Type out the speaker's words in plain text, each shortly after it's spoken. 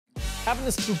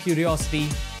Happiness through curiosity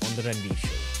on the Ranveer Show.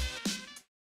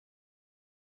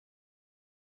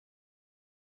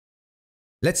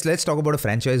 Let's talk about a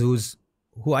franchise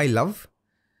who I love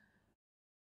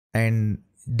and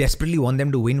desperately want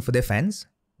them to win for their fans.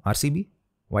 RCB.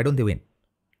 Why don't they win?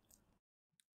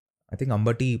 I think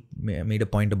Ambati made a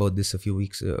point about this a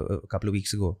couple of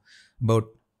weeks ago, about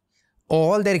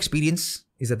all their experience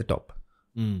is at the top.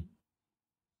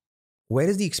 Where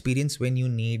is the experience when you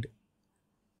need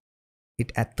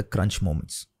it at the crunch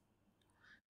moments?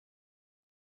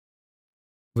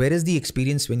 Where is the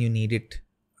experience when you need it,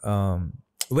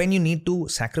 when you need to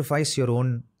sacrifice your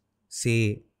own,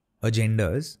 say,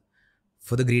 agendas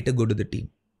for the greater good of the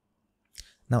team?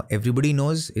 Now, everybody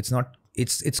knows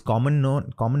it's common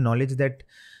knowledge that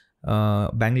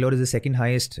Bangalore is the second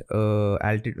highest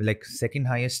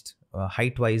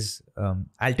height-wise,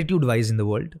 altitude-wise in the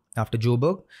world after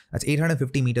Joburg. That's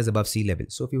 850 meters above sea level.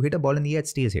 So if you hit a ball in the air, it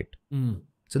stays hit.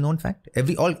 It's a known fact.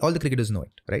 All the cricketers know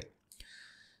it, right?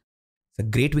 It's a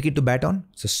great wicket to bat on.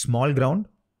 It's a small ground,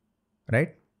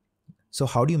 right? So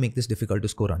how do you make this difficult to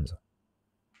score runs on?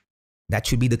 That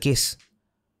should be the case.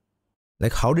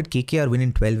 Like, how did KKR win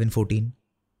in 12 and 14?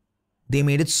 They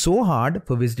made it so hard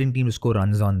for visiting team to score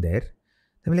runs on there.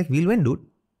 They were like, we'll win, dude.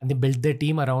 And they built their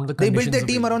team around the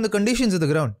conditions. Of the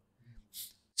ground.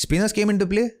 Spinners came into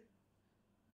play.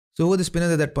 So who were the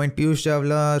spinners at that point? Piyush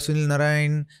Chawla, Sunil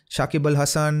Narayan, Shakib Al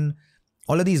Hasan,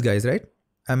 all of these guys, right?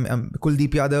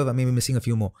 Kuldeep Yadav, I may be missing a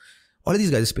few more. All of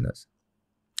these guys are spinners.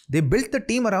 They built the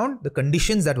team around the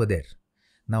conditions that were there.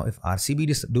 Now, if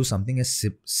RCB do something as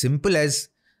simple as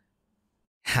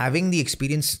having the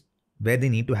experience where they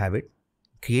need to have it,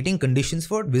 creating conditions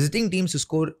for visiting teams to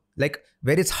score, like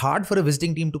where it's hard for a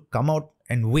visiting team to come out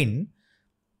and win,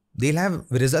 they'll have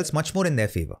results much more in their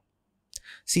favor.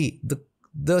 See,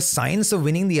 the science of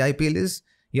winning the IPL is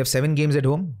you have 7 games at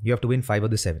home, you have to win 5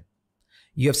 of the 7.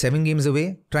 You have 7 games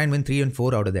away, try and win 3 and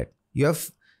 4 out of that. You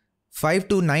have 8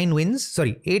 to 9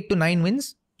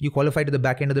 wins, you qualify to the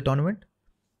back end of the tournament.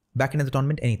 Back end of the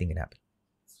tournament, anything can happen.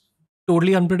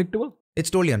 Totally unpredictable? It's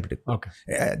totally unpredictable.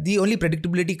 Okay. The only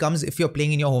predictability comes if you're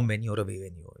playing in your home venue or away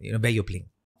venue, where you're playing.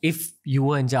 If you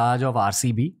were in charge of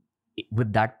RCB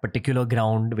with that particular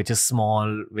ground, which is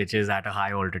small, which is at a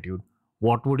high altitude,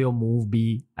 what would your move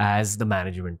be as the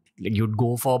management? Like, you'd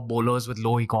go for bowlers with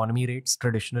low economy rates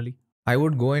traditionally? I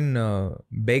would go and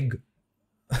beg.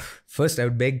 First, I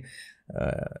would beg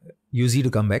UZ to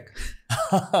come back.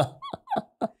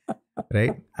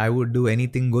 Right? I would do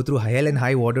anything, go through hell and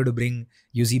high water to bring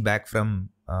UZ back from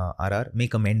RR,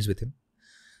 make amends with him.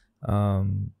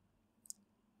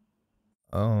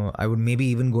 I would maybe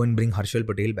even go and bring Harshal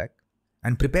Patel back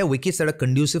and prepare wickets that are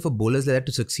conducive for bowlers like that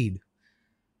to succeed.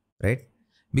 Right?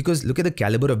 Because look at the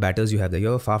caliber of batters you have there.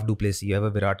 You have a Faf du Plessis, you have a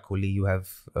Virat Kohli, you have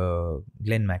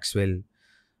Glenn Maxwell,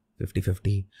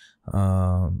 50-50.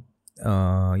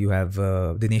 You have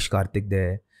Dinesh Karthik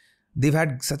there. They've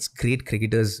had such great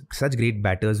cricketers, such great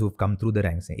batters who've come through the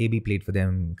ranks. AB played for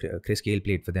them, Chris Gale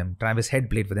played for them, Travis Head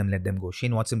played for them, let them go.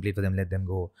 Shane Watson played for them, let them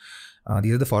go.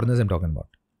 These are the foreigners I'm talking about,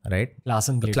 right?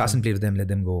 Klaasen played for them, let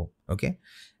them go. Okay.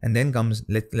 And then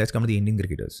let's come to the Indian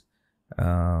cricketers.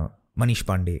 Manish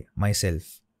Pandey,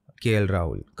 myself, KL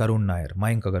Rahul, Karun Nair,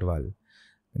 Mayank Agarwal,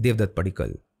 Devdutt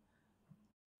Padikkal.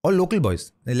 All local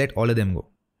boys. They let all of them go.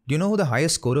 Do you know who the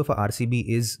highest scorer for RCB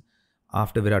is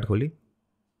after Virat Kohli?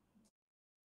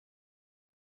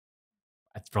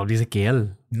 It's probably the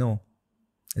KL. No,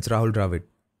 it's Rahul Dravid.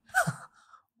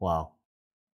 Wow.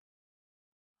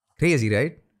 Crazy,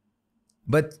 right?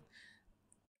 But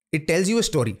it tells you a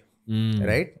story,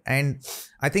 right? And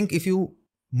I think if you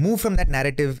move from that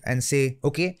narrative and say,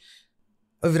 okay,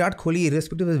 a Virat Kohli,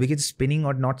 irrespective of wickets spinning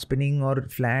or not spinning or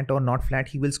flat or not flat,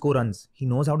 he will score runs. He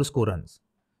knows how to score runs.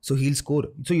 So he'll score.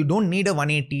 So you don't need a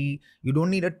 180. You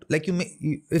don't need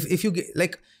if you get,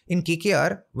 like in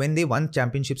KKR, when they won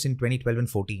championships in 2012 and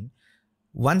 14,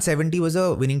 170 was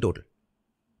a winning total.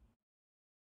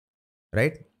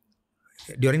 Right?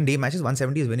 During day matches,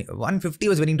 170 is winning. 150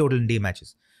 was winning total in day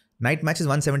matches. Night matches,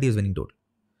 170 is winning total.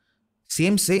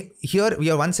 Same here,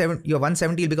 your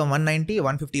 170 will become 190,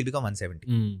 150 will become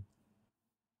 170.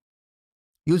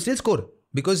 You'll still score.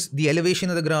 Because the elevation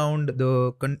of the ground,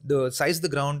 the size of the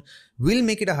ground will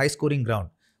make it a high scoring ground.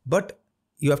 But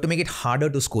you have to make it harder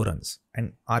to score runs.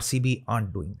 And RCB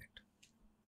aren't doing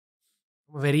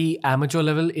that. Very amateur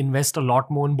level, invest a lot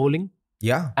more in bowling.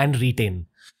 Yeah. And retain.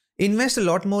 Invest a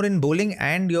lot more in bowling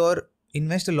and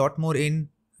invest a lot more in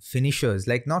finishers.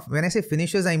 Like, not when I say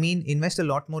finishers, I mean invest a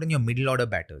lot more in your middle order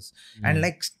batters and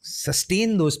like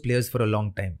sustain those players for a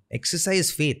long time.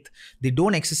 Exercise faith. They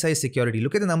don't exercise security.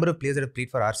 Look at the number of players that have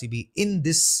played for RCB in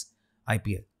this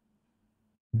IPL.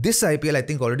 This IPL, I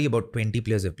think already about 20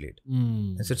 players have played.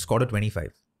 And so it's scored a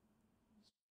 25.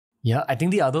 Yeah, I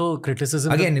think the other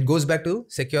criticism... Again, it goes back to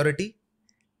security,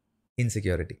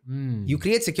 insecurity. You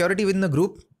create security within the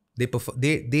group, they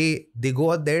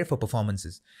go out there for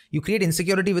performances. You create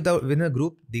insecurity within a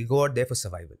group, they go out there for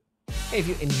survival. Hey, if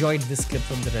you enjoyed this clip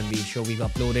from the Ranveer Show, we've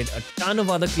uploaded a ton of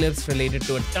other clips related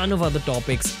to a ton of other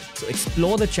topics. So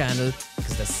explore the channel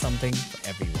because there's something for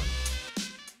everyone.